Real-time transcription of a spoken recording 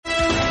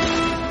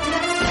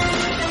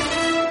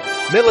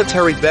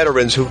Military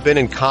veterans who've been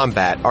in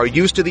combat are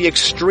used to the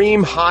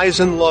extreme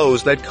highs and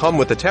lows that come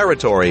with the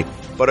territory,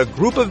 but a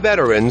group of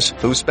veterans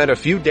who spent a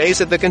few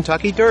days at the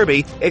Kentucky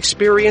Derby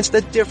experienced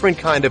a different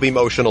kind of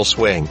emotional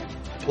swing.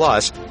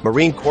 Plus,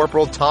 Marine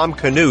Corporal Tom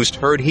Knust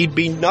heard he'd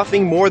be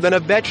nothing more than a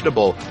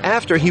vegetable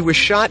after he was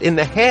shot in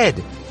the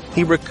head.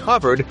 He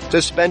recovered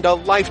to spend a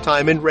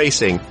lifetime in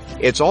racing.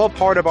 It's all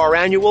part of our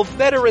annual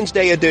Veterans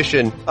Day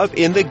edition of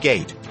In the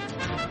Gate.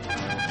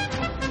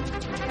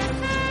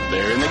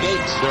 They're in the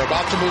gates. They're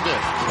about to move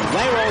in.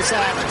 They roll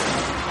out.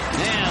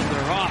 And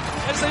they're off.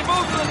 As they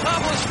move to the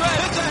top of the stretch.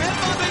 It's a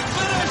head-moving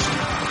finish.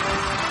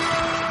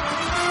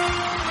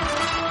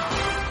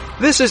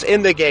 This is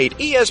In the Gate,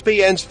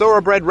 ESPN's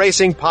Thoroughbred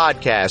Racing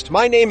podcast.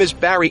 My name is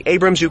Barry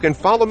Abrams. You can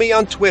follow me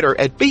on Twitter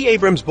at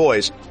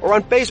 @BAbramsVoice or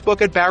on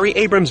Facebook at Barry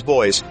Abrams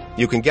Voice.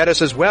 You can get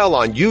us as well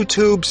on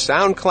YouTube,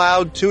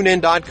 SoundCloud,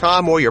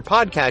 TuneIn.com, or your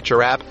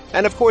podcatcher app,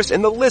 and of course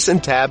in the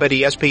Listen tab at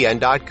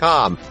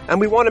ESPN.com.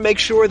 And we want to make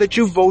sure that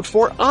you vote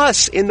for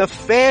us in the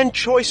Fan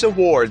Choice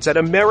Awards at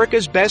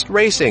America's Best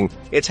Racing.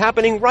 It's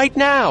happening right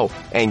now.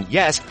 And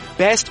yes,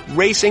 Best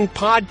Racing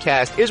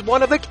Podcast is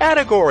one of the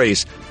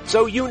categories.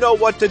 So you know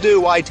what to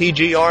do,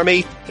 ITG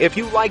Army. If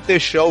you like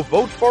this show,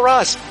 vote for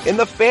us in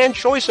the Fan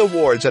Choice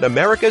Awards at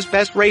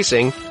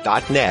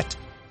americasbestracing.net.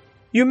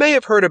 You may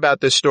have heard about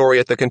this story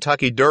at the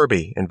Kentucky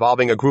Derby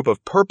involving a group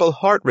of Purple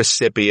Heart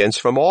recipients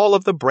from all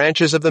of the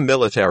branches of the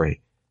military.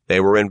 They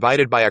were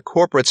invited by a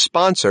corporate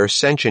sponsor,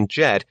 Sentient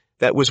Jet,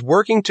 that was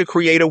working to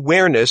create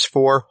awareness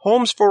for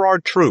Homes for Our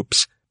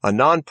Troops, a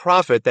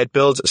nonprofit that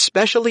builds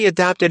specially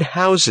adapted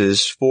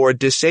houses for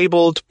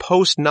disabled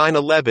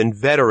post-9/11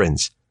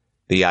 veterans.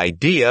 The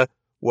idea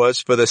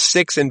was for the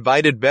 6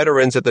 invited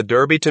veterans at the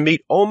Derby to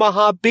meet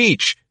Omaha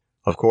Beach.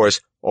 Of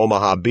course,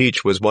 Omaha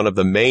Beach was one of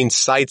the main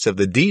sites of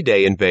the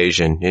D-Day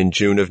invasion in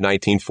June of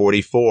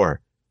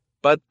 1944.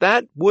 But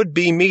that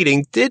would-be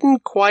meeting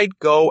didn't quite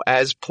go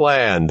as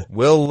planned.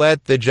 We'll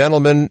let the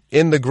gentlemen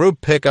in the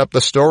group pick up the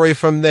story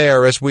from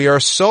there, as we are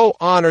so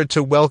honored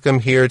to welcome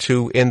here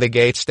to In the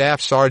Gate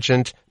Staff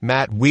Sergeant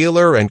Matt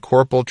Wheeler and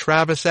Corporal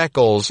Travis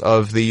Eccles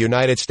of the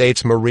United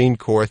States Marine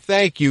Corps.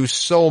 Thank you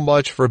so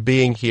much for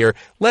being here.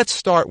 Let's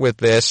start with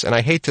this, and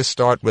I hate to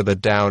start with a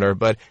downer,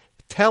 but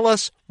tell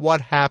us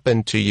what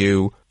happened to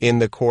you in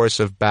the course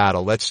of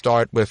battle. Let's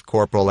start with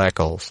Corporal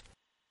Eccles.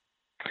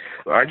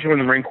 I joined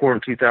the Marine Corps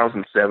in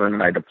 2007,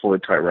 and I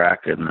deployed to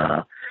Iraq in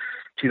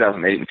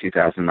 2008 and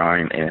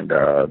 2009. And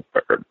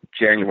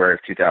January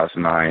of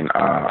 2009,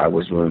 I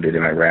was wounded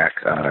in Iraq.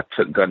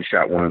 Took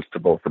gunshot wounds to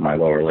both of my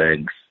lower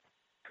legs.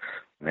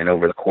 And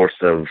over the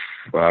course of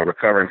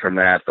recovering from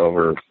that,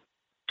 over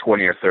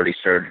 20 or 30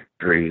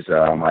 surgeries,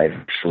 I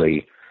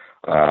eventually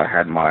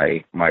had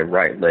my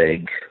right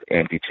leg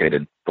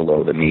amputated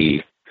below the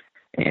knee,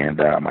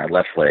 and my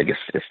left leg is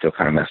still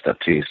kind of messed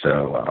up too.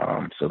 So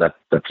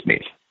that's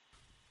me.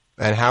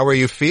 And how are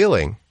you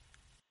feeling?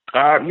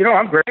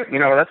 I'm great.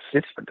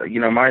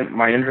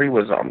 My injury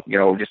was,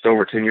 just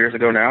over 10 years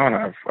ago now, and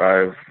I've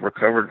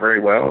recovered very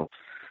well.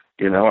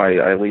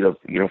 I lead a,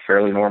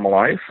 fairly normal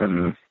life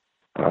and,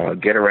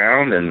 get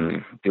around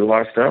and do a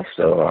lot of stuff.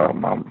 So,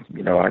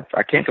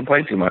 I can't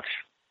complain too much.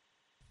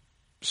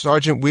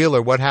 Sergeant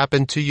Wheeler, what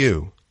happened to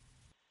you?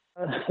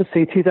 Let's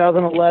see,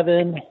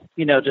 2011,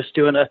 just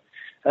doing a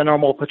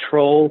normal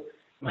patrol,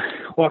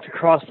 walked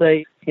across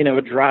a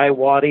dry,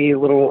 wadi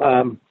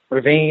little,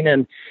 ravine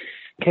and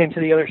came to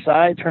the other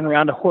side, turned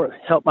around to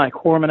help my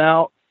corpsman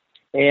out,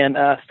 and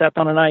stepped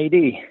on an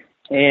IED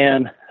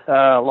and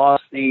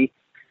lost the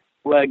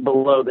leg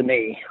below the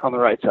knee on the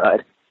right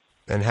side.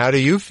 And how do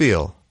you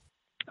feel?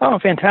 Oh,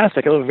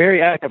 fantastic. I live a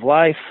very active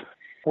life,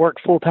 work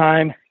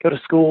full-time, go to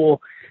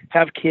school,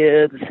 have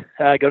kids,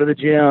 go to the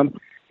gym.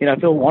 I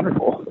feel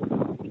wonderful.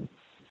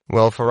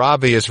 Well, for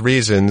obvious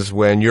reasons,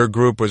 when your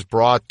group was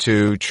brought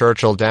to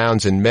Churchill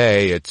Downs in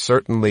May, it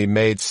certainly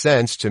made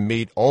sense to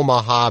meet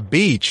Omaha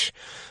Beach.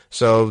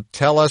 So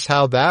tell us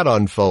how that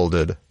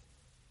unfolded.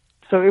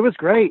 So it was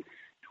great.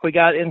 We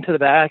got into the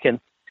back and,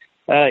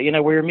 we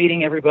were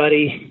meeting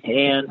everybody.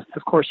 And,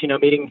 of course,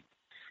 meeting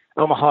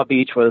Omaha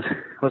Beach was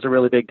a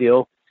really big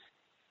deal.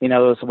 It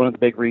was one of the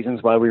big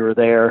reasons why we were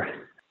there.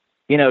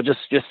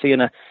 Just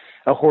seeing a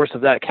horse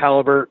of that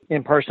caliber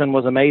in person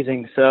was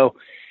amazing. So,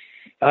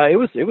 it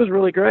was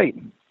really great.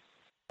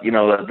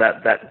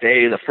 That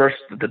day,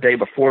 the day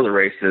before the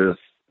races,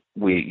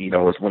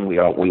 was when we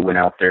went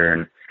out there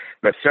and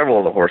met several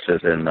of the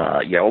horses. And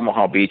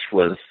Omaha Beach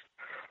was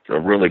a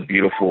really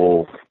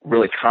beautiful,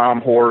 really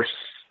calm horse.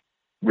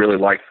 Really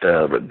liked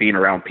being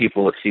around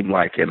people, it seemed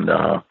like, and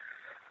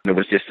it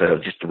was just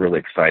a really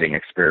exciting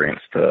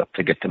experience to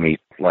get to meet,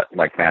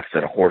 like Matt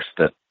said, a horse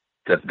that's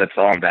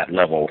on that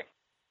level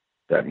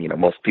that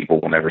most people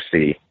will never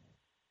see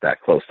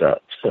that close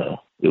up. So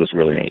it was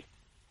really neat.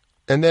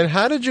 And then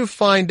how did you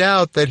find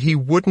out that he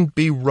wouldn't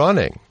be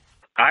running?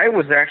 I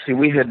was actually,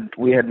 we had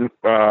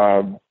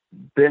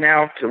been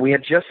out, we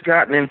had just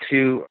gotten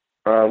into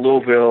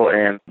Louisville,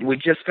 and we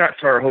just got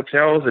to our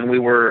hotels, and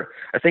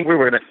I think we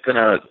were going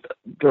to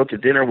go to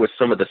dinner with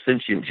some of the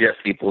Sentient Jet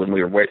people, and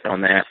we were waiting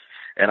on that.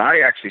 And I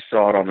actually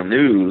saw it on the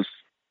news.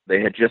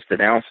 They had just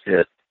announced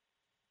it,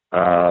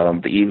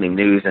 the evening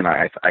news, and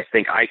I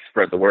think I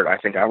spread the word. I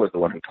think I was the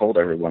one who told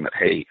everyone that,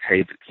 hey,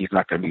 he's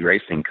not going to be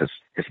racing because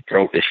his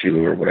throat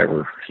issue or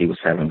whatever he was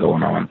having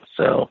going on.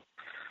 So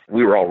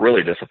we were all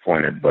really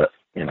disappointed, but,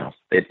 you know,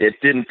 it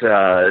didn't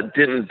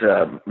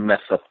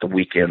mess up the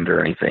weekend or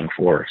anything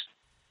for us.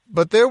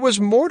 But there was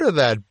more to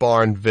that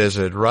barn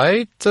visit,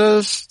 right?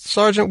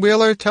 Sergeant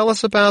Wheeler, tell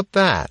us about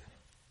that.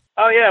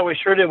 Oh, yeah, we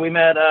sure did. We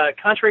met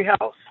Country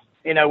House,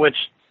 you know, which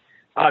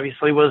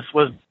obviously was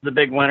the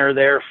big winner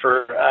there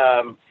for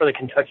the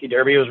Kentucky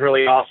Derby. It was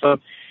really awesome.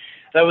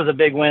 That was a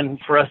big win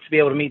for us to be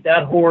able to meet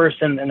that horse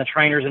and the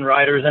trainers and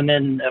riders. And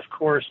then, of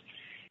course,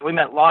 we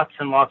met lots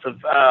and lots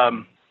of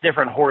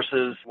different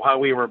horses while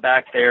we were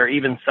back there,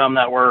 even some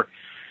that were,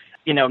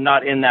 you know,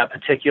 not in that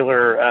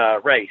particular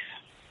race.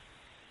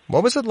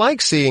 What was it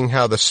like seeing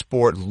how the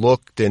sport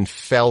looked and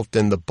felt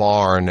in the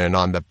barn and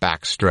on the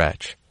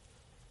backstretch?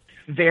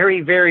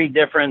 Very, very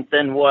different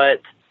than what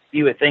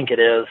you would think it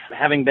is.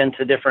 Having been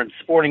to different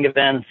sporting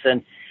events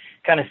and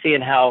kind of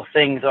seeing how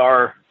things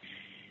are,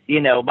 you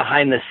know,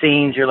 behind the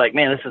scenes, you're like,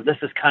 man, this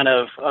is kind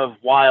of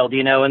wild,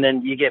 you know, and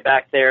then you get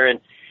back there and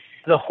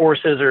the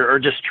horses are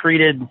just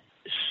treated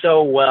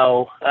so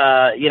well.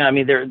 You know, I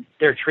mean,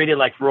 they're treated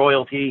like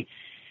royalty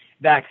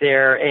back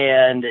there,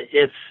 and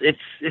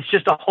it's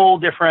just a whole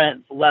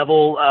different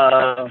level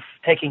of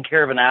taking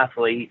care of an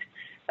athlete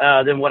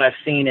than what I've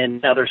seen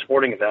in other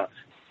sporting events.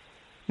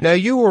 Now,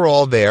 you were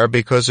all there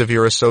because of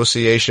your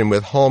association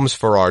with Homes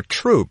for Our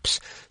Troops.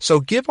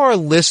 So give our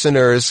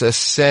listeners a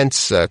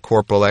sense,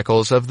 Corporal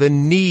Eccles, of the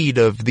need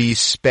of these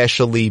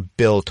specially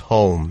built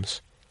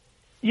homes.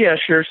 Yeah,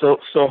 sure. So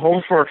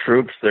Homes for Our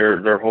Troops,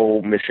 their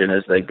whole mission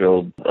is they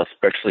build a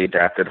specially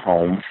adapted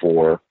home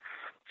for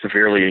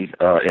severely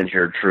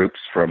injured troops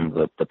from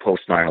the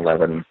post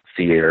 9/11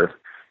 theater.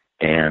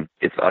 And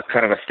it's a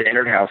kind of a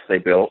standard house they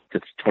built.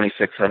 It's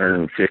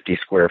 2,650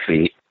 square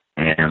feet.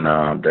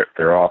 And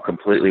they're all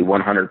completely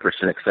 100%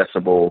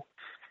 accessible.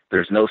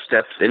 There's no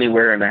steps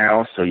anywhere in the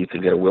house, so you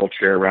can get a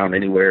wheelchair around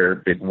anywhere,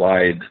 big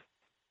wide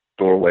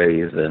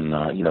doorways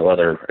and, you know,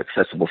 other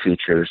accessible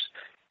features.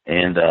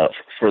 And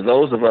for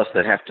those of us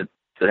that have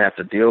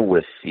to deal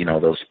with, you know,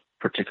 those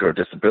particular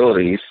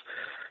disabilities,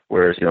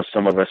 whereas, you know,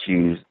 some of us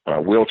use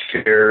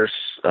wheelchairs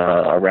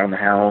around the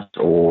house,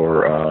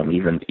 or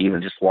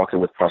even just walking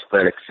with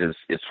prosthetics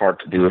is hard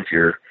to do if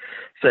you're,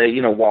 say,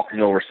 you know, walking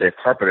over, say, a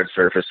carpeted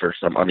surface or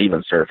some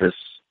uneven surface.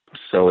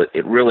 So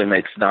it really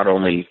makes not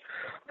only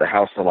the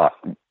house a lot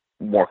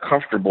more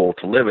comfortable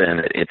to live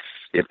in,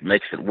 it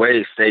makes it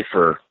way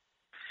safer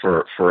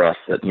for us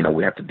that, you know,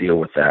 we have to deal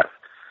with that.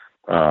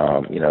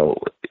 You know,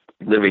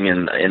 living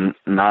in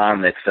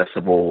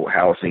non-accessible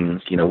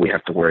housing, you know, we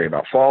have to worry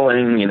about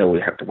falling, you know,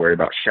 we have to worry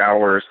about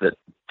showers that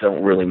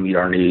don't really meet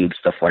our needs,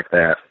 stuff like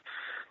that.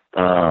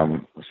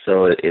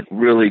 So it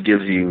really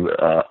gives you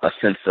a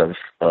sense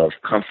of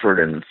comfort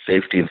and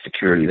safety and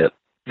security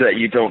that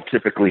you don't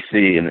typically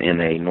see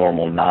in a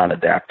normal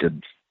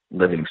non-adapted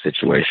living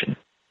situation.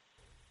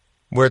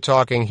 We're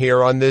talking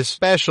here on this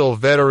special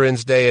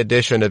Veterans Day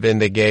edition of In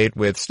the Gate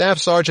with Staff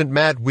Sergeant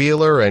Matt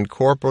Wheeler and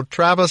Corporal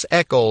Travis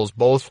Eccles,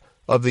 both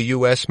of the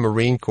U.S.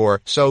 Marine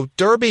Corps. So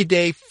Derby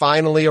Day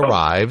finally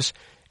arrives,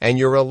 and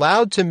you're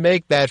allowed to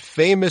make that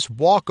famous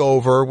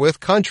walkover with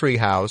Country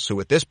House, who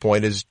at this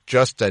point is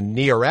just a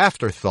near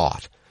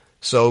afterthought.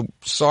 So,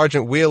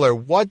 Sergeant Wheeler,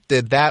 what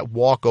did that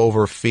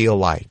walkover feel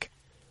like?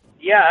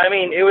 Yeah, I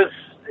mean, it was,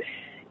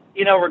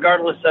 you know,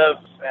 regardless of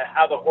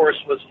how the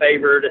horse was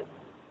favored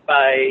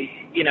by,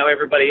 you know,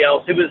 everybody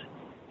else, it was,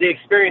 the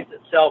experience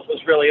itself was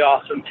really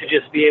awesome to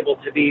just be able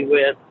to be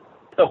with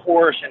the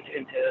horse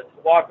and to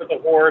walk with the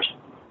horse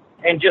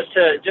and just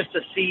to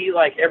see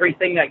like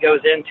everything that goes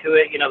into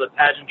it, you know, the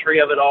pageantry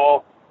of it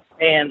all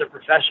and the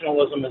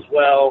professionalism as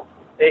well.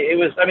 It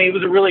was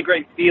a really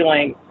great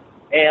feeling.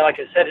 And like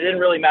I said, it didn't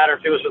really matter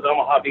if it was with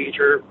Omaha Beach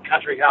or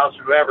Country House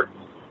or whoever.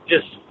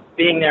 Just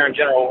being there in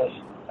general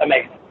was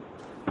amazing.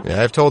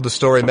 Yeah, I've told the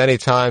story many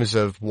times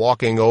of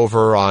walking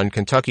over on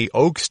Kentucky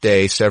Oaks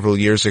Day several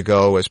years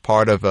ago as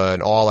part of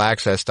an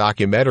all-access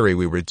documentary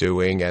we were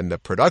doing, and the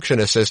production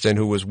assistant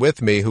who was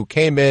with me, who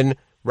came in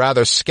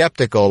rather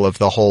skeptical of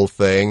the whole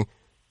thing,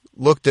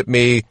 looked at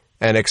me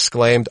and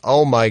exclaimed,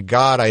 "Oh my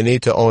God, I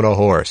need to own a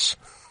horse."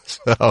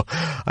 So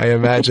I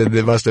imagine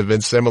it must have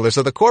been similar.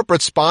 So the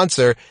corporate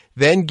sponsor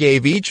then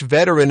gave each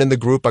veteran in the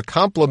group a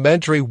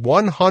complimentary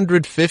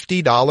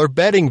 $150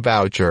 betting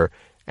voucher.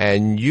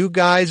 And you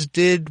guys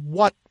did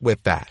what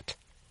with that?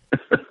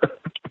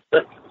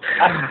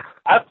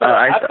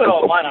 I put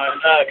all mine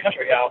on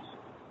Country House.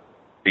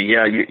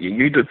 Yeah,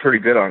 you did pretty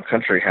good on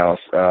Country House.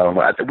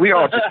 We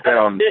all just bet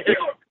on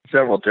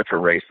several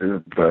different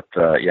races, but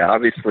yeah,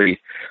 obviously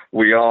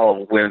we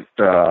all went.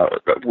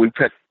 We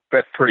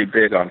bet pretty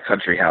big on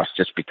Country House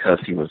just because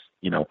he was,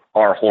 you know,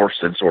 our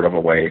horse in sort of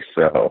a way.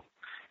 So,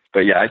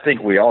 but yeah, I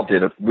think we all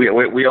did. We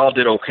all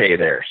did okay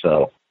there.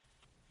 So.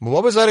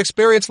 What was that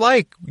experience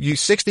like? You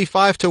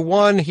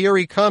 65-1, here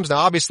he comes. Now,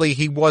 obviously,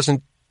 he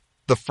wasn't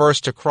the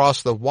first to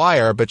cross the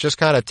wire, but just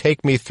kind of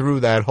take me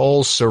through that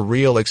whole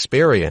surreal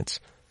experience.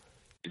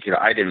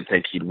 I didn't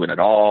think he'd win at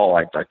all.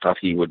 I thought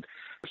he would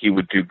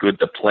do good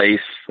to place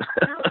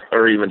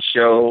or even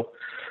show.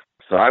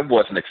 So I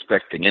wasn't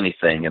expecting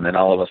anything. And then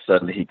all of a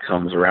sudden he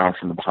comes around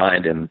from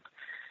behind and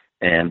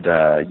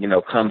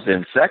comes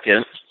in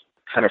second,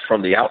 kind of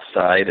from the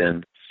outside.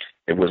 And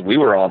we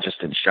were all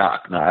just in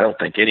shock. Now, I don't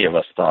think any of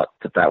us thought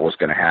that was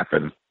going to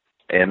happen.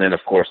 And then, of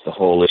course, the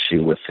whole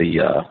issue with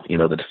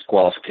the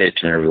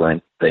disqualification and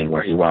everything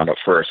where he wound up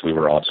first, we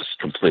were all just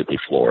completely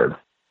floored.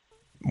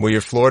 Were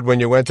you floored when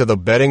you went to the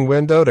betting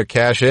window to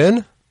cash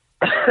in?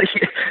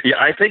 Yeah,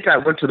 I think I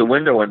went to the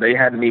window and they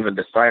hadn't even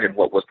decided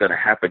what was going to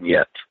happen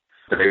yet.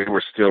 They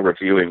were still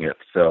reviewing it.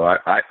 So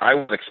I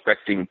was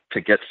expecting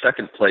to get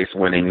second place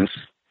winnings,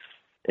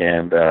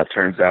 and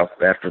turns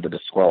out after the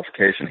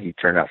disqualification, he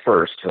turned out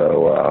first.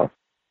 So,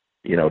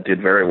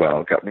 did very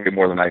well. Got way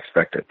more than I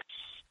expected.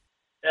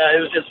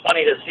 It was just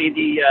funny to see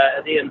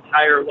the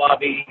entire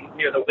lobby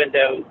near the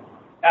window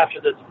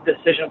after the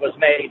decision was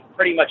made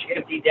pretty much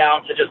emptied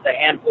down to just a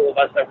handful of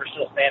us that were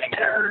still standing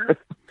there.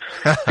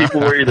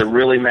 People were either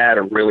really mad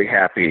or really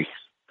happy.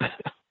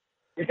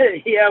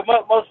 Yeah,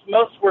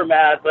 most were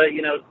mad, but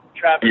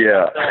Travis and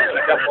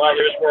a couple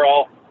others were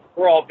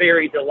all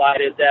very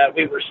delighted that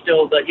we were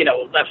still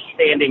left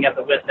standing at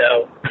the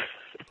window.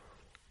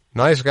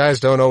 Nice guys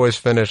don't always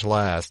finish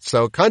last.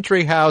 So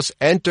Country House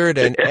entered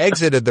and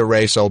exited the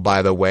race,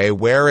 by the way,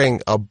 wearing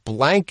a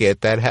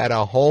blanket that had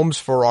a Homes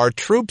for Our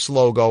Troops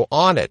logo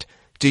on it.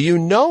 Do you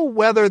know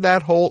whether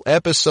that whole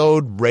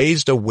episode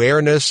raised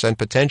awareness and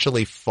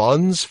potentially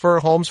funds for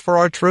Homes for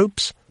Our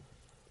Troops?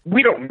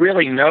 We don't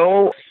really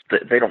know.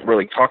 They don't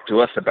really talk to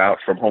us about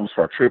from Homes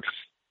for Our Troops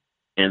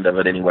end of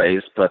it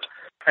anyways. But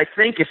I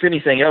think if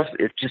anything else,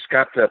 it just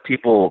got the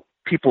people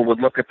would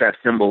look at that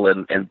symbol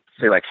and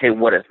say like, hey,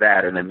 what is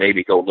that? And then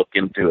maybe go look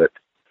into it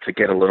to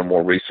get a little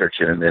more research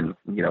in and then,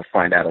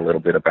 find out a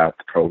little bit about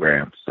the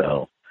program.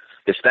 So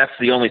if that's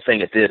the only thing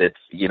it did, it's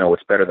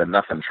better than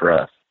nothing for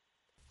us.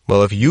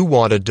 Well, if you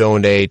want to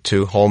donate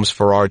to Homes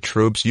for Our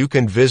Troops, you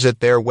can visit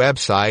their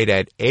website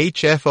at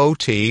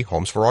HFOT,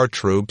 Homes for Our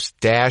Troops,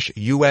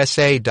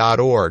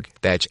 -USA.org.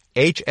 That's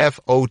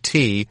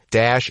HFOT-USA.org.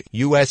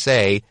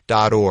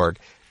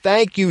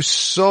 Thank you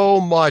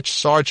so much,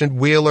 Sergeant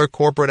Wheeler,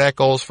 Corporate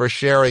Eccles, for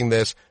sharing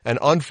this, an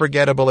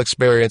unforgettable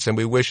experience, and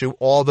we wish you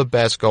all the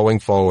best going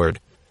forward.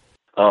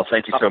 Oh,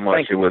 thank you so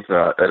much. It was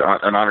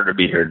an honor to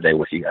be here today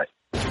with you guys.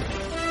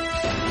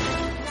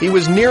 He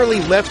was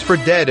nearly left for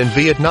dead in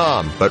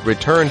Vietnam, but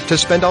returned to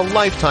spend a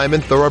lifetime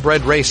in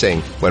thoroughbred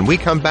racing. When we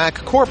come back,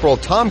 Corporal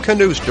Tom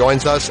Knust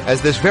joins us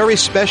as this very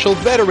special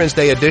Veterans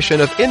Day edition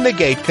of In the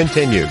Gate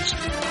continues.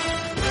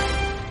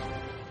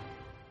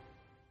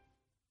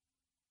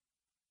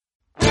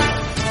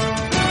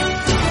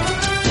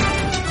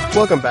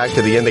 Welcome back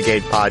to the In the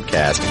Gate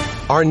podcast.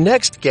 Our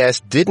next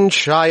guest didn't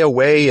shy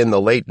away in the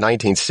late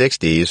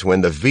 1960s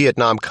when the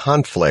Vietnam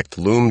conflict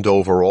loomed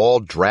over all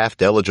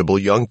draft-eligible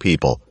young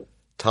people.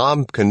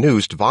 Tom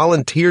Knust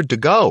volunteered to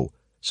go,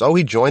 so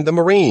he joined the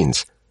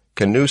Marines.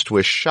 Knust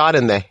was shot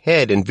in the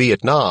head in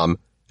Vietnam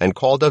and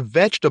called a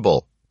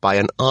vegetable by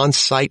an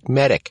on-site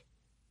medic.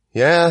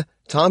 Yeah,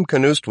 Tom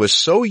Knust was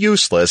so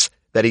useless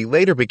that he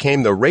later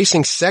became the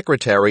racing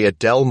secretary at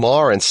Del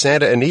Mar and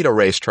Santa Anita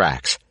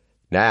racetracks.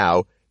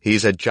 Now,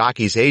 he's a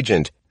jockey's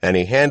agent, and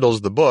he handles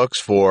the books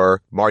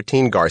for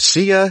Martin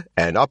Garcia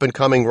and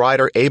up-and-coming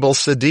rider Abel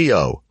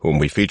Cedillo, whom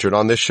we featured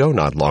on this show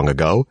not long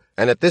ago.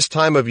 And at this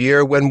time of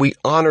year, when we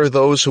honor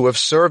those who have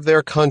served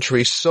their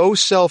country so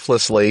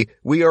selflessly,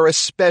 we are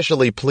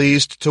especially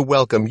pleased to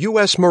welcome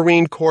U.S.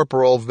 Marine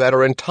Corporal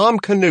veteran Tom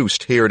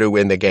Knust here to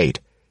In the Gate.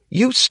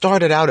 You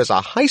started out as a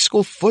high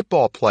school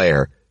football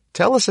player.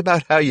 Tell us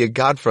about how you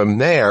got from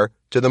there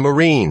to the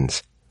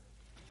Marines.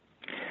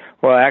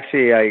 Well,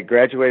 actually, I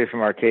graduated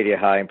from Arcadia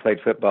High and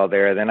played football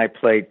there. Then I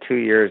played 2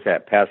 years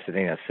at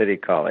Pasadena City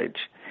College.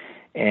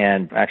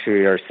 And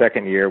actually, our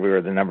second year, we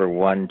were the number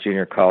one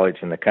junior college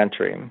in the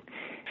country.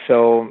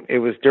 So it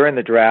was during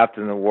the draft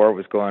and the war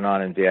was going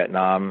on in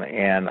Vietnam.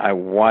 And I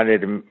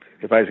wanted,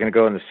 if I was going to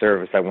go in the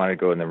service, I wanted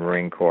to go in the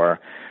Marine Corps.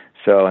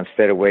 So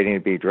instead of waiting to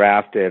be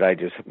drafted, I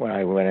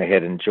went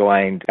ahead and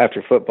joined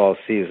after football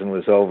season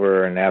was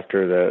over and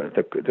after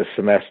the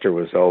semester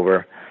was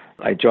over.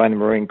 I joined the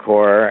Marine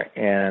Corps,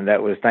 and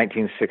that was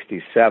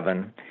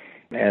 1967.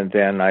 And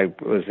then I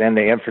was in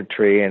the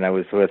infantry, and I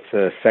was with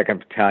the 2nd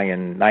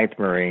Battalion, 9th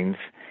Marines,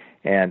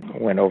 and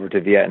went over to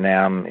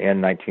Vietnam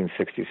in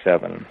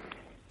 1967.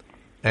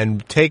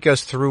 And take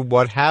us through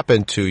what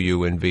happened to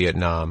you in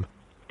Vietnam.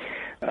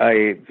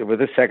 I was with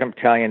the 2nd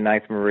Battalion,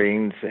 9th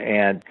Marines,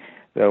 and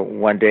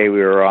one day we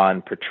were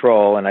on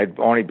patrol, and I'd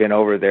only been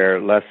over there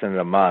less than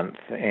a month,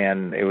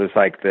 and it was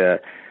like the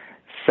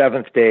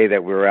 7th day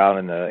that we were out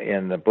in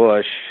the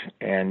bush,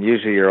 and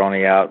usually you're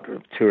only out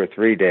 2 or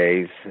 3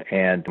 days,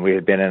 and we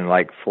had been in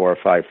like 4 or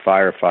 5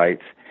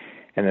 firefights,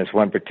 And this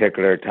one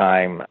particular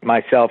time,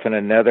 myself and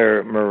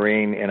another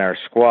Marine in our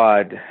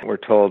squad were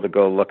told to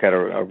go look at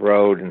a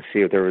road and see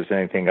if there was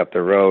anything up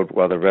the road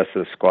while the rest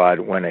of the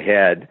squad went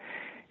ahead.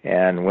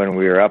 And when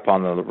we were up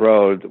on the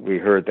road, we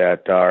heard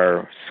that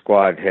our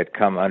squad had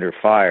come under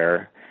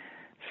fire.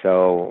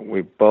 So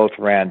we both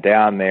ran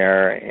down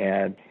there,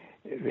 and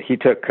he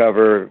took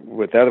cover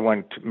with the other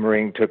one.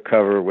 Marine took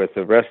cover with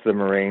the rest of the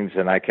Marines,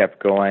 and I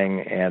kept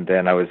going. And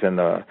then I was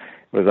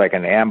it was like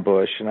an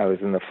ambush, and I was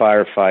in the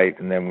firefight.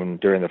 And then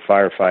during the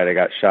firefight, I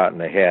got shot in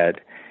the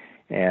head,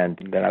 and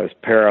then I was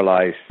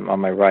paralyzed on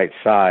my right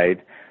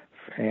side.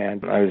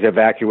 And I was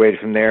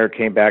evacuated from there,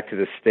 came back to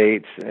the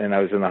States, and I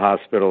was in the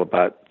hospital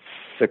about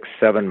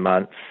 6-7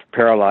 months,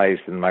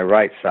 paralyzed in my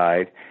right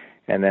side.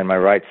 And then my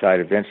right side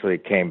eventually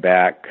came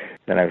back.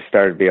 Then I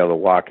started to be able to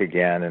walk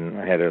again, and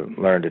I had to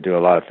learn to do a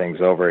lot of things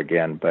over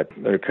again. But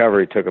the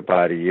recovery took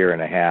about 1.5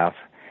 years.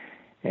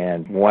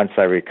 And once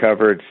I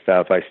recovered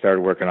stuff, I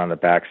started working on the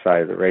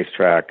backside of the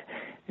racetrack.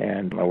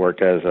 And I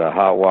worked as a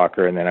hot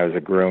walker, and then I was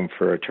a groom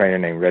for a trainer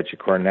named Reggie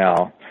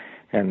Cornell.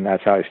 And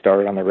that's how I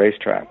started on the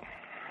racetrack.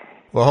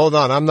 Well, hold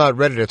on. I'm not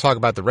ready to talk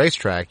about the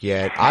racetrack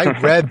yet. I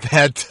read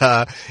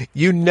that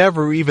you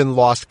never even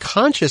lost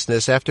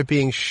consciousness after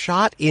being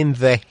shot in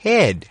the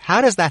head. How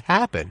does that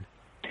happen?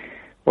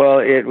 Well,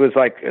 it was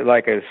like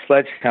a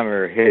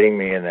sledgehammer hitting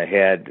me in the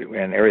head,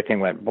 and everything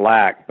went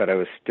black, but I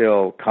was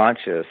still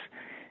conscious.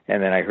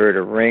 And then I heard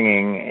a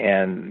ringing,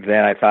 and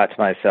then I thought to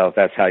myself,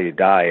 that's how you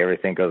die.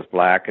 Everything goes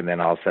black, and then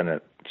all of a sudden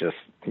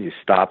you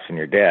stops and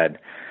you're dead.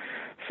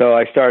 So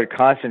I started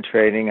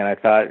concentrating, and I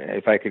thought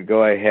if I could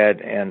go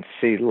ahead and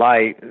see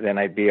light, then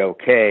I'd be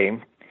okay.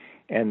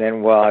 And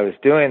then while I was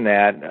doing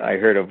that, I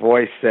heard a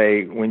voice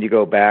say, when you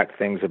go back,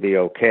 things will be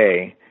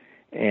okay.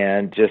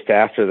 And just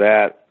after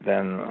that,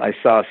 then I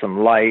saw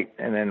some light,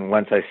 and then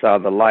once I saw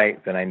the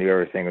light, then I knew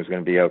everything was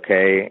going to be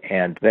okay.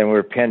 And then we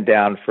were pinned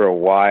down for a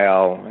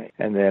while,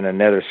 and then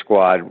another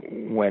squad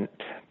went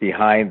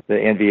behind the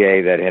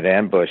NVA that had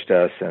ambushed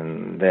us,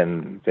 and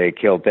then they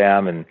killed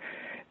them, and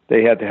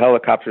they had the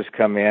helicopters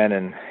come in,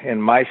 and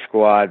in my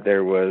squad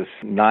there was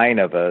 9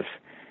 of us,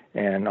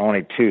 and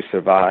only 2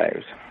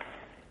 survived.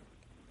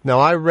 Now,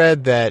 I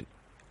read that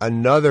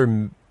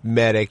another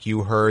medic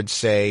you heard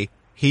say,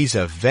 he's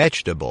a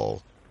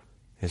vegetable.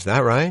 Is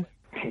that right?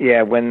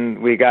 Yeah,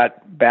 when we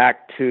got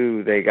back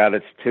they got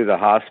us to the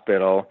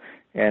hospital,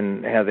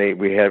 and there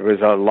was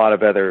a lot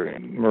of other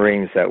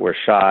Marines that were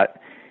shot.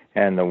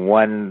 And the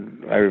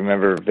one, I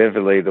remember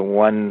vividly, the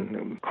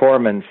one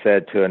corpsman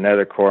said to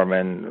another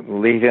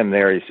corpsman, leave him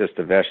there, he's just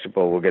a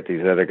vegetable, we'll get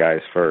these other guys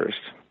first.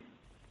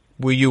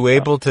 Were you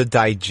able to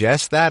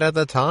digest that at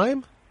the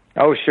time?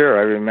 Oh, sure,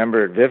 I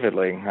remember it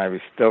vividly. I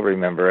still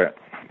remember it.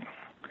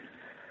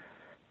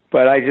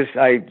 But I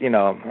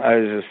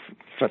was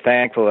just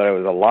thankful that I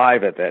was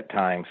alive at that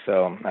time,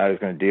 so I was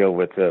going to deal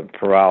with the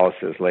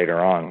paralysis later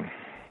on.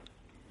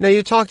 Now,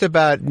 you talked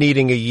about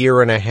needing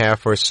 1.5 years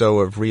or so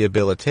of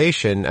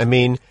rehabilitation. I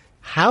mean,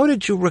 how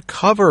did you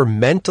recover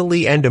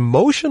mentally and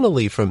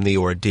emotionally from the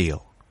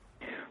ordeal?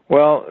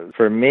 Well,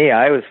 for me,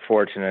 I was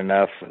fortunate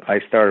enough, I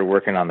started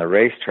working on the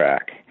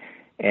racetrack.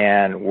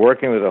 And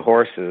working with the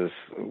horses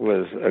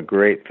was a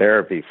great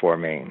therapy for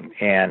me.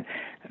 And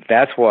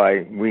that's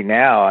why we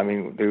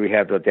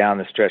have the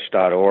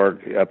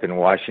downthestretch.org up in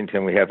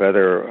Washington. We have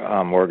other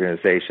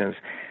organizations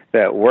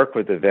that work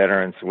with the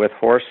veterans with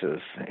horses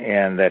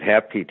and that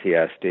have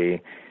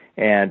PTSD.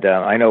 And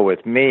I know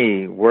with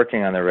me,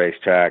 working on the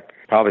racetrack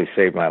probably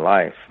saved my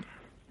life.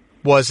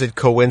 Was it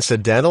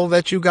coincidental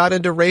that you got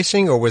into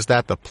racing, or was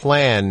that the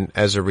plan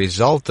as a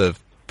result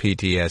of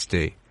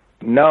PTSD?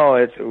 No,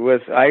 it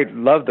was. I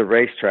loved the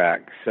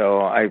racetrack,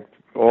 so I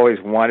always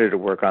wanted to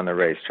work on the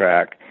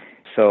racetrack.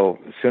 So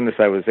as soon as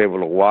I was able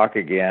to walk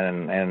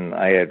again and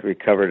I had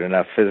recovered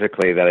enough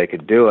physically that I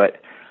could do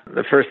it,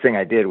 the first thing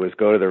I did was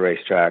go to the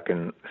racetrack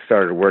and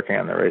started working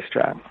on the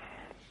racetrack.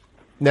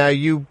 Now,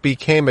 you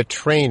became a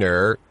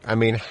trainer. I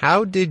mean,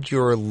 how did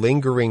your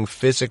lingering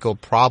physical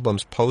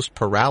problems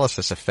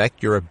post-paralysis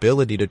affect your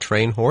ability to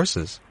train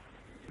horses?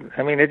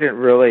 I mean, it didn't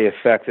really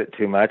affect it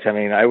too much. I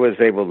mean, I was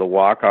able to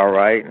walk all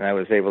right, and I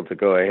was able to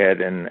go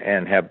ahead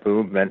and have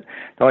movement.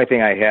 The only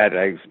thing I had,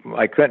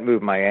 I couldn't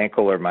move my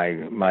ankle or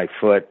my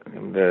foot.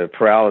 The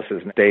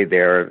paralysis stayed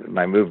there.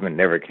 My movement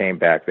never came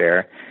back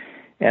there.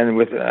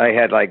 And I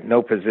had like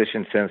no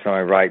position sense on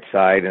my right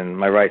side, and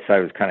my right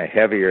side was kind of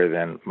heavier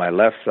than my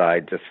left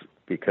side just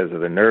because of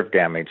the nerve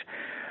damage.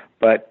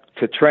 But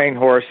to train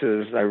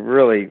horses, it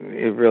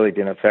really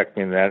didn't affect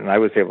me in that, and I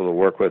was able to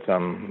work with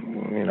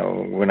them,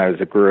 when I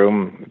was a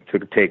groom, to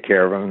take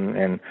care of them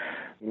and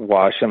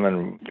wash them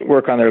and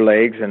work on their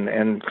legs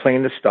and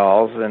clean the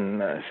stalls,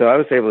 and so I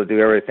was able to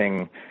do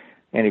everything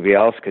anybody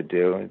else could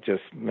do,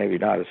 just maybe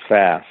not as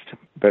fast.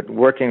 But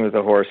working with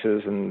the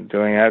horses and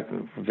doing that,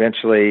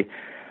 eventually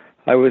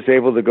I was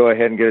able to go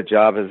ahead and get a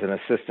job as an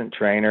assistant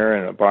trainer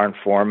and a barn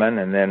foreman,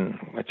 and then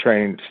I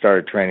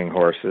started training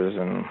horses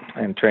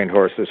and trained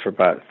horses for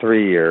about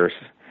 3 years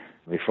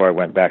before I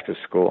went back to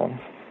school.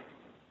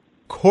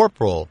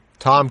 Corporal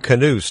Tom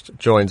Knust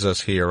joins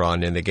us here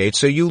on In the Gate.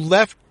 So you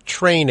left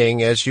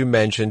training, as you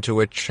mentioned, to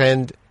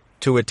attend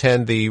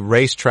the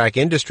racetrack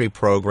industry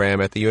program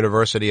at the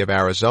University of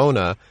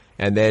Arizona,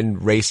 and then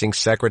racing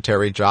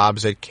secretary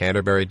jobs at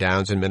Canterbury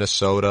Downs in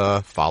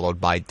Minnesota, followed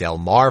by Del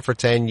Mar for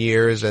 10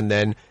 years, and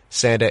then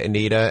Santa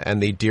Anita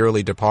and the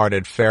dearly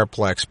departed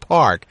Fairplex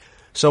Park.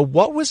 So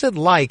what was it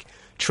like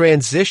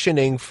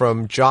transitioning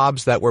from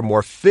jobs that were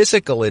more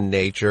physical in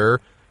nature,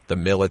 the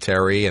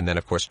military, and then,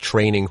 of course,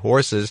 training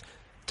horses,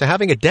 to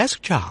having a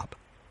desk job?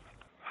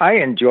 I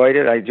enjoyed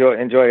it. I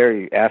enjoy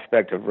every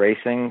aspect of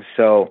racing.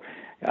 So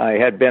I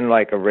had been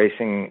like a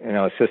racing,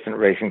 assistant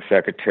racing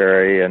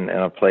secretary and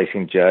a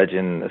placing judge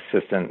and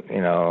assistant,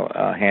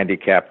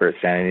 handicapper at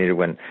Santa Anita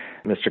when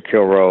Mr.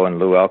 Kilroe and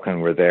Lou Elkin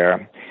were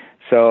there.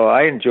 So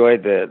I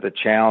enjoyed the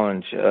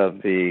challenge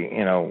of the,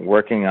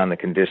 working on the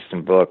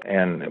condition book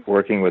and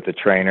working with the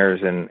trainers.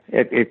 And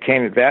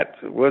that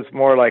was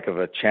more like of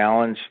a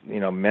challenge,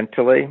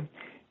 mentally.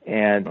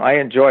 And I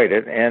enjoyed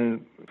it.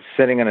 And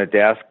sitting in a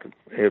desk,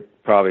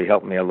 it probably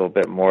helped me a little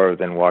bit more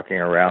than walking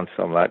around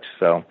so much.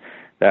 So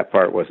that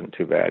part wasn't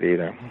too bad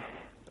either.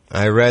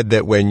 I read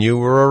that when you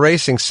were a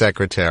racing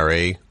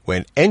secretary,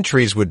 when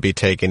entries would be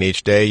taken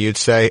each day, you'd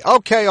say,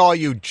 "Okay, all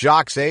you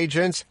jocks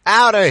agents,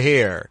 out of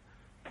here."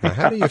 Now,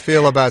 how do you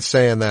feel about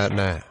saying that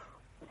now?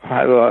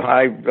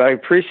 I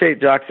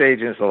appreciate jocks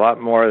agents a lot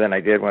more than I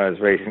did when I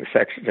was racing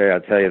secretary, I'll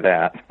tell you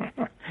that.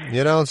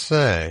 You don't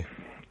say.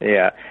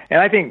 Yeah,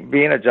 and I think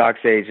being a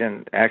jocks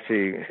agent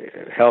actually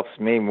helps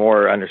me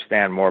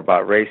understand more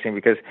about racing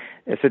because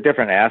it's a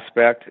different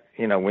aspect.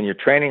 When you're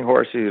training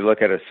horses, you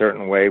look at it a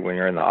certain way. When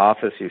you're in the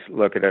office, you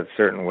look at it a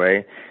certain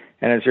way.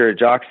 And as you're a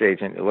jocks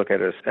agent, you look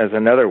at it as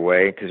another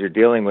way because you're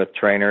dealing with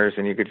trainers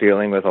and you're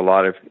dealing with a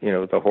lot of,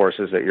 the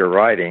horses that you're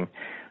riding.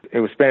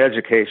 It was been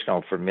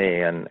educational for me,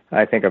 and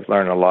I think I've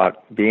learned a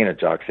lot being a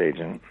jocks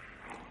agent.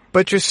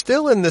 But you're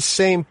still in the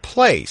same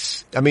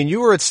place. I mean, you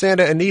were at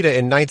Santa Anita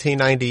in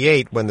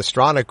 1998 when the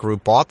Stronach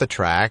Group bought the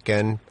track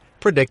and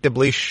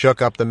predictably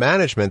shook up the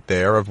management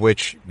there, of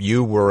which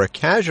you were a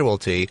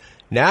casualty.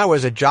 Now,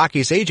 as a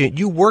jockey's agent,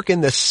 you work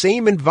in the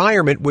same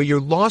environment where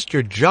you lost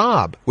your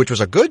job, which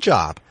was a good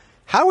job.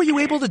 How were you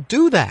able to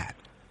do that?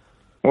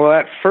 Well,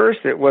 at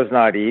first it was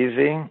not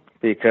easy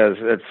because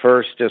at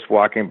first just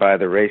walking by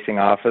the racing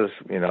office,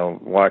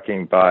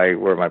 walking by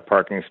where my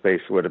parking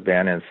space would have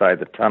been inside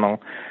the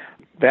tunnel,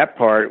 that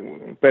part.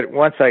 But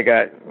once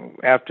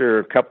after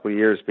a couple of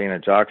years being a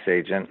jocks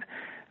agent,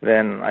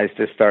 then I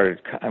just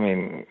started,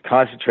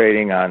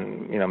 concentrating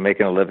on,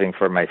 making a living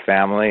for my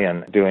family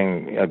and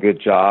doing a good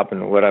job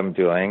in what I'm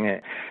doing.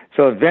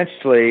 So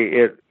eventually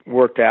it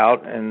worked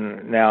out,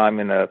 and now I'm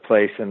in a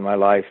place in my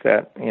life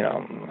that,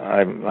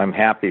 I'm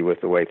happy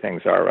with the way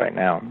things are right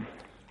now.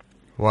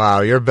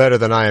 Wow, you're better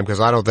than I am because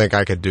I don't think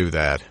I could do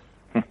that.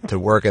 To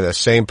work in the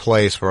same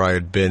place where I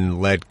had been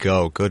let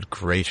go. Good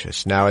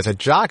gracious. Now, as a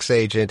jocks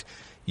agent,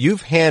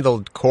 you've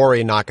handled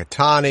Corey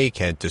Nakatani,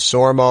 Kent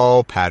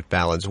DeSormo, Pat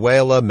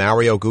Valenzuela,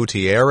 Mario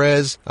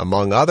Gutierrez,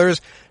 among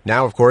others.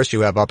 Now, of course,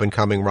 you have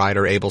up-and-coming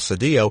rider Abel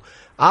Cedillo.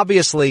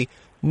 Obviously,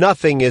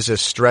 nothing is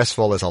as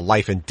stressful as a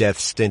life-and-death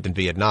stint in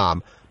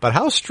Vietnam. But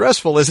how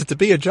stressful is it to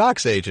be a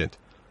jocks agent?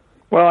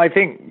 Well, I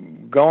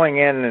think going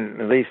in, and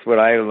at least what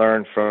I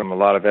learned from a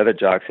lot of other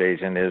jocks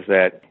agents, is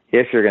that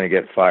if you're going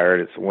to get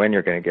fired, it's when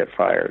you're going to get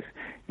fired.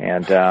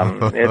 And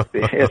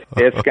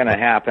it's going to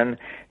happen,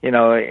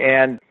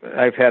 and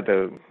I've had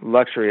the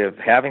luxury of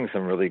having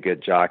some really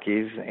good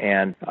jockeys.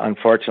 And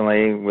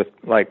unfortunately, with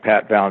like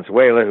Pat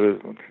Valenzuela,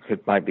 who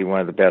might be one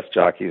of the best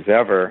jockeys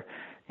ever,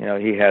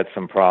 he had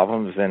some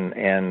problems,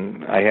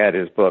 and I had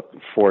his book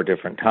 4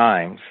 different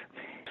times.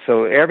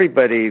 So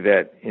everybody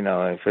that,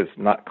 if it's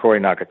not Corey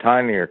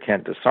Nakatani or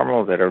Kent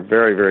DeSormo that are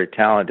very, very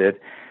talented,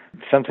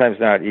 sometimes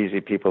not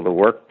easy people to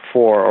work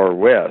for or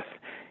with.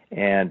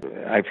 And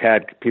I've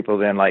had people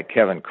then like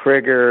Kevin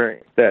Krieger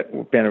that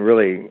have been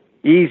really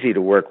easy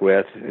to work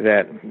with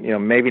that,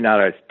 maybe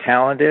not as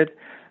talented,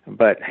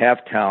 but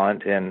have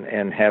talent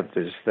and have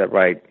just that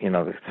right,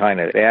 the kind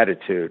of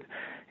attitude.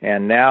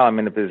 And now I'm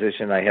in a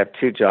position, I have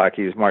 2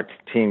 jockeys,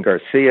 Martin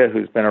Garcia,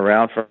 who's been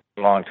around for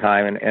a long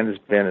time and has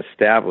been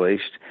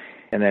established,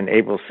 and then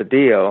Abel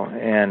Cedillo.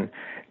 And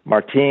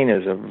Martin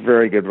is a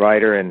very good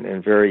rider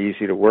and very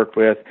easy to work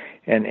with.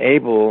 And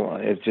Abel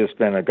has just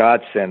been a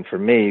godsend for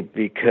me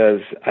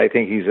because I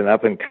think he's an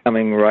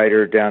up-and-coming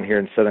rider down here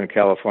in Southern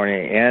California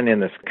and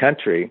in this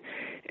country.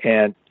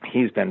 And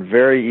he's been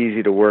very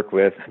easy to work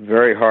with,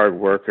 very hard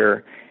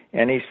worker.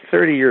 And he's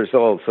 30 years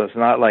old, so it's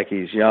not like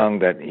he's young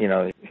that,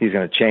 he's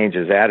going to change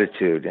his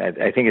attitude.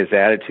 I think his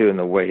attitude and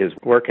the way his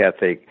work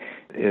ethic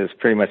is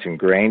pretty much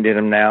ingrained in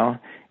him now.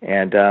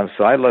 And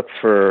so I look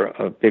for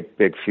a big,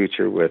 big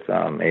future with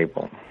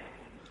Abel.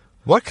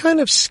 What kind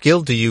of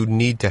skill do you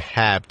need to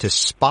have to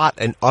spot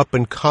an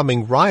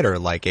up-and-coming rider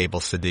like Abel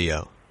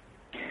Cedillo?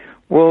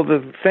 Well,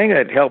 the thing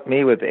that helped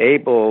me with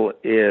Abel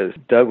is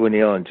Doug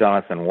O'Neill and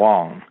Jonathan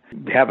Wong.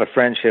 Have a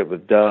friendship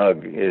with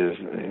Doug is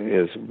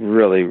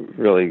really,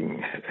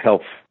 really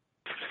helpful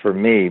for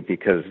me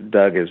because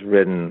Doug has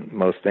ridden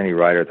most any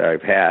rider that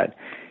I've had.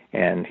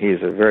 And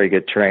he's a very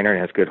good trainer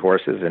and has good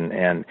horses,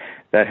 and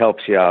that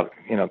helps you out,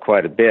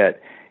 quite a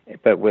bit.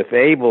 But with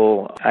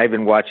Abel, I've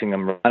been watching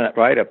him run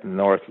right up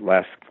north the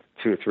last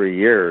 2 or 3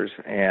 years,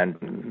 and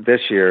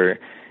this year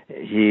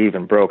he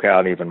even broke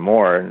out even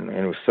more and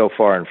was so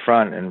far in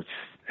front and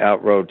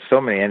outrode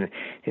so many. And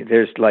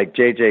there's like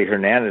J.J.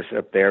 Hernandez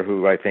up there,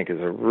 who I think is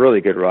a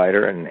really good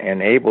rider,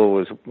 and Abel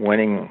was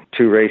winning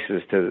 2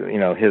 races to,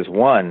 his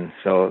one,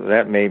 so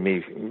that made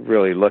me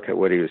really look at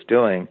what he was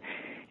doing.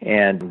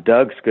 And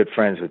Doug's good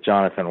friends with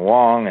Jonathan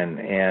Wong,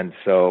 and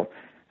so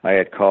I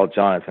had called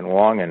Jonathan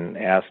Wong and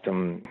asked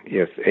him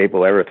if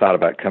Abel ever thought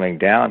about coming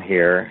down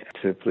here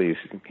to please,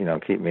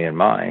 keep me in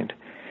mind.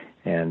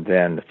 And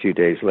then a few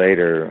days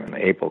later,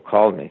 Abel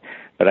called me.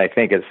 But I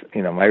think it's,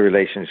 my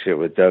relationship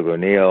with Doug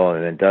O'Neill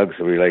and then Doug's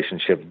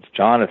relationship with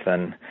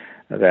Jonathan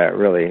that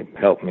really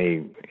helped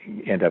me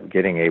end up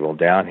getting Abel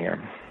down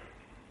here.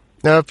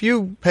 Now, if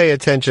you pay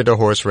attention to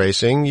horse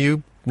racing,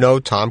 you know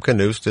Tom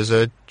Knust is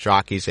a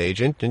jockey's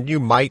agent, and you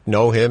might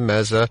know him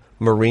as a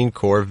Marine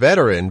Corps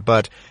veteran.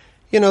 But,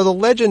 the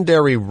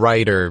legendary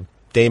writer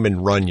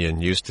Damon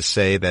Runyon used to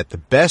say that the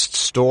best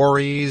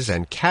stories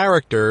and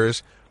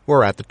characters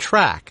were at the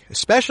track,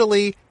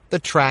 especially the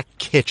track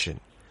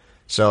kitchen.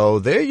 So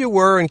there you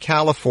were in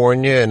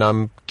California, and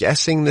I'm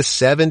guessing the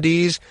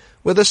 70s,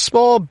 with a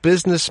small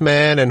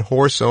businessman and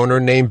horse owner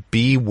named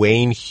B.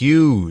 Wayne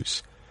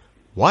Hughes.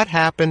 What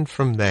happened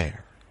from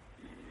there?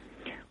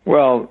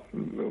 Well,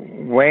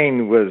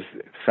 Wayne was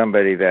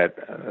somebody that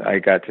I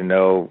got to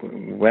know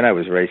when I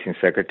was racing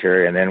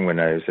secretary and then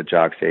when I was a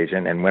jock's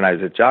agent. And when I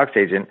was a jock's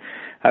agent,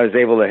 I was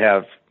able to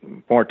have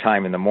more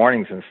time in the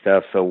mornings and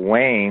stuff. So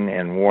Wayne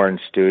and Warren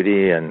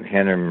Studi and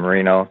Henry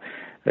Marino,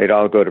 they'd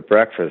all go to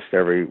breakfast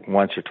every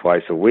once or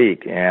twice a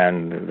week.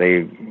 And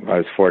I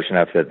was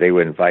fortunate enough that they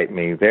would invite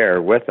me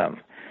there with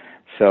them.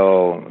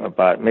 So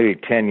about maybe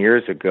 10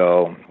 years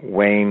ago,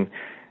 Wayne,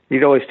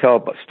 he'd always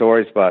tell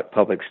stories about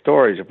public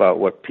storage, about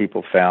what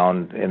people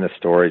found in the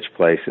storage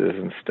places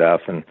and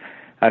stuff, and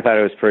I thought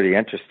it was pretty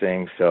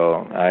interesting,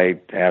 so I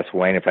asked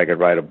Wayne if I could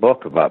write a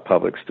book about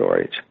public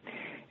storage.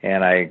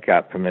 And I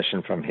got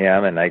permission from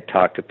him, and I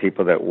talked to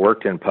people that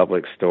worked in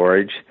public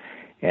storage,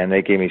 and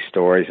they gave me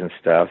stories and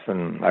stuff,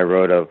 and I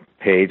wrote a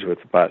page with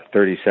about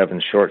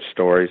 37 short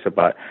stories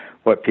about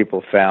what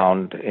people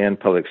found in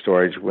public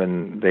storage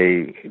when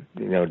they,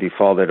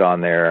 defaulted on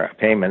their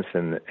payments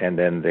and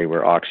then they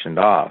were auctioned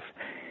off.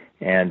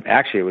 And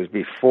actually it was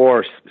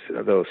before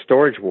those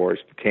storage wars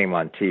came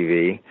on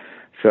TV.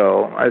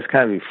 So I was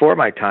kind of before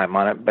my time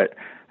on it, but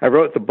I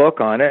wrote the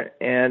book on it,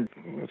 and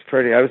it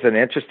was an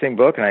interesting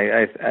book, and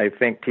I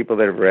think people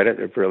that have read it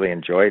have really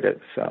enjoyed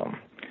it. So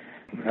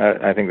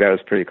I think that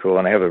was pretty cool.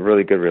 And I have a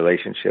really good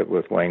relationship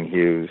with Wayne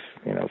Hughes,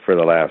 for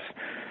the last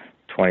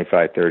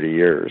 25, 30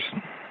 years.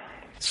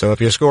 So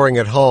if you're scoring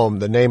at home,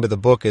 the name of the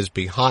book is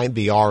Behind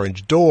the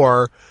Orange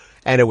Door,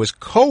 and it was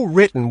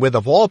co-written with,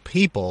 of all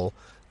people,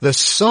 the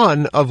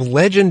son of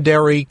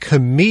legendary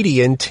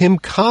comedian Tim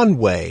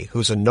Conway,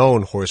 who's a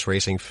known horse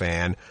racing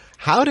fan.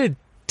 How did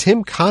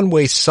Tim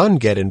Conway's son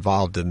get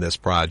involved in this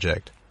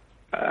project?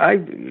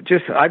 I've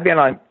been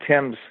on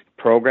Tim's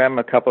program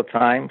a couple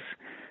times,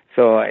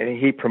 so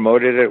he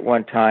promoted it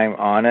one time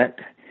on it.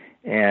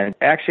 And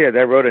actually,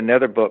 I wrote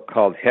another book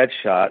called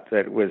Headshot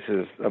that was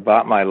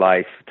about my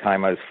life, the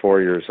time I was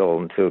 4 years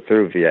old until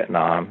through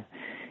Vietnam.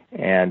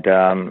 And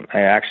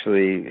I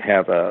actually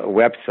have a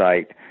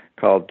website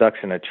called Ducks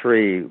in a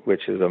Tree,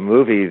 which is a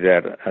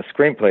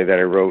screenplay that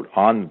I wrote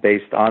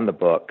based on the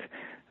book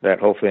that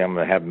hopefully I'm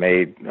going to have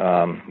made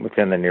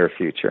within the near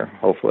future,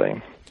 hopefully.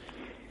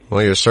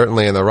 Well, you're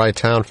certainly in the right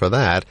town for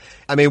that.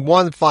 I mean,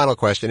 one final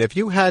question. If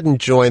you hadn't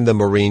joined the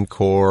Marine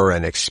Corps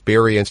and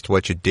experienced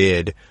what you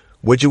did,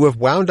 would you have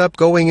wound up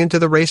going into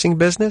the racing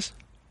business?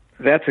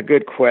 That's a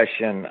good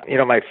question.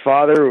 My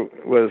father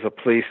was a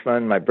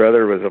policeman. My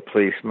brother was a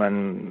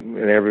policeman.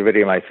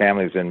 Everybody in my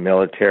family was in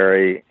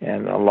military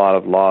and a lot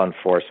of law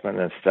enforcement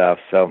and stuff.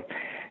 So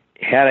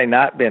had I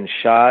not been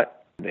shot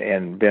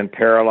and been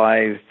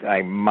paralyzed,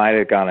 I might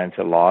have gone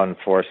into law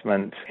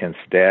enforcement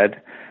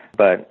instead.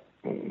 But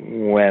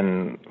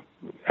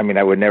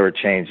I would never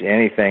change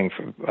anything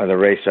from the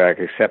racetrack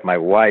except my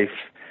wife,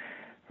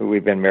 who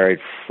we've been married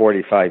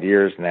 45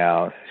 years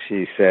now.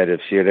 She said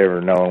if she had ever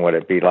known what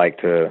it'd be like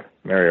to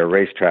marry a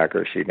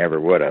racetracker, she never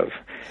would have.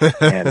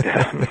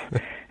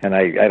 And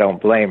I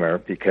don't blame her,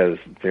 because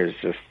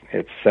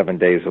it's 7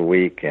 days a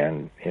week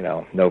and,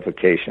 no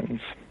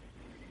vacations.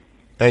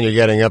 And you're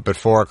getting up at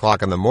 4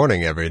 o'clock in the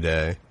morning every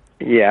day.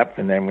 Yep,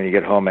 and then when you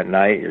get home at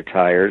night, you're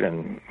tired,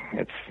 and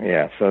it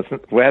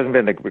hasn't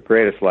been the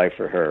greatest life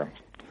for her.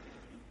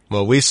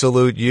 Well, we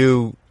salute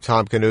you,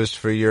 Tom Knust,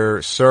 for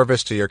your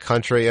service to your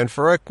country and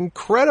for an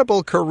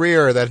incredible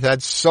career that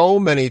had so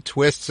many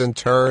twists and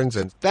turns.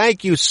 And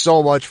thank you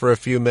so much for a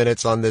few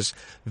minutes on this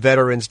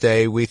Veterans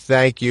Day. We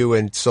thank you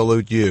and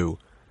salute you.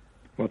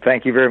 Well,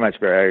 thank you very much,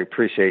 Barry. I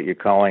appreciate you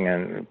calling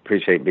and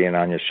appreciate being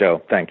on your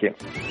show. Thank you.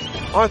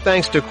 Our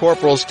thanks to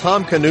Corporals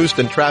Tom Knust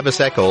and Travis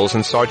Eccles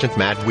and Sergeant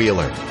Matt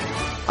Wheeler.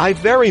 I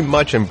very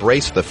much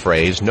embrace the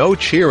phrase, no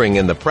cheering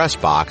in the press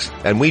box,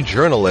 and we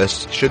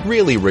journalists should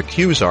really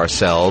recuse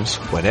ourselves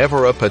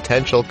whenever a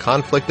potential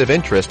conflict of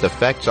interest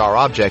affects our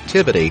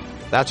objectivity.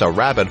 That's a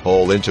rabbit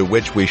hole into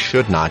which we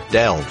should not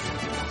delve.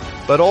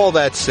 But all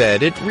that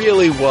said, it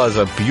really was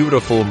a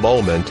beautiful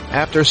moment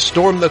after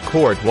Storm the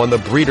Court won the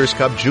Breeders'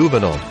 Cup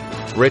Juvenile.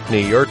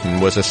 Brittany Urton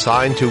was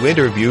assigned to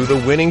interview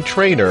the winning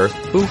trainer,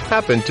 who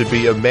happened to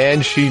be a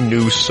man she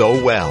knew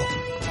so well.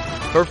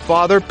 Her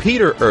father,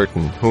 Peter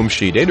Urton, whom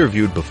she'd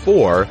interviewed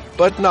before,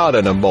 but not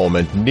in a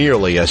moment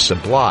nearly as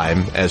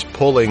sublime as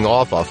pulling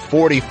off a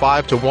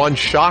 45-1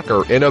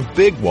 shocker in a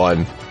big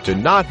one. To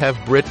not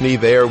have Brittany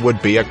there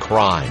would be a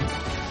crime.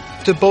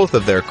 To both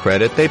of their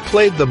credit, they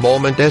played the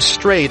moment as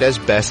straight as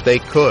best they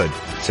could,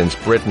 since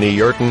Brittany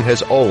Urton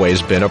has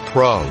always been a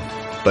pro.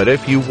 But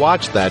if you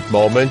watched that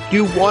moment,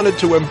 you wanted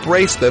to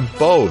embrace them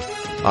both,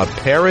 a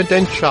parent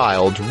and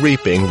child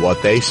reaping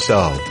what they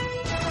sow.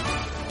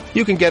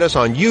 You can get us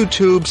on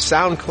YouTube,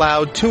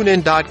 SoundCloud,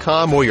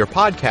 TuneIn.com, or your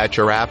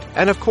podcatcher app,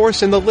 and of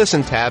course in the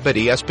Listen tab at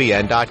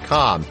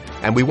ESPN.com.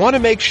 And we want to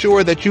make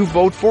sure that you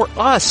vote for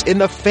us in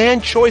the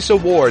Fan Choice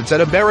Awards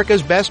at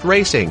America's Best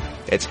Racing.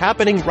 It's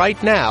happening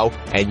right now,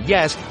 and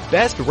yes,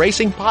 Best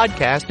Racing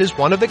Podcast is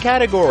one of the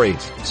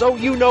categories. So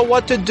you know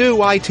what to do,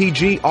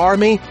 ITG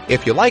Army.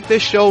 If you like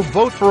this show,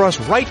 vote for us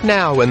right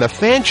now in the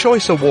Fan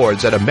Choice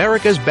Awards at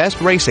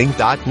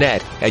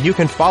americasbestracing.net. And you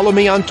can follow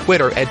me on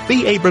Twitter at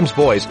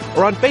BAbramsVoice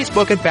or on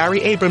Facebook at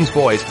Barry Abrams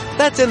Voice.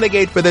 That's In the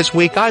Gate for this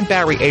week. I'm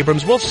Barry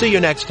Abrams. We'll see you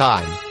next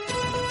time.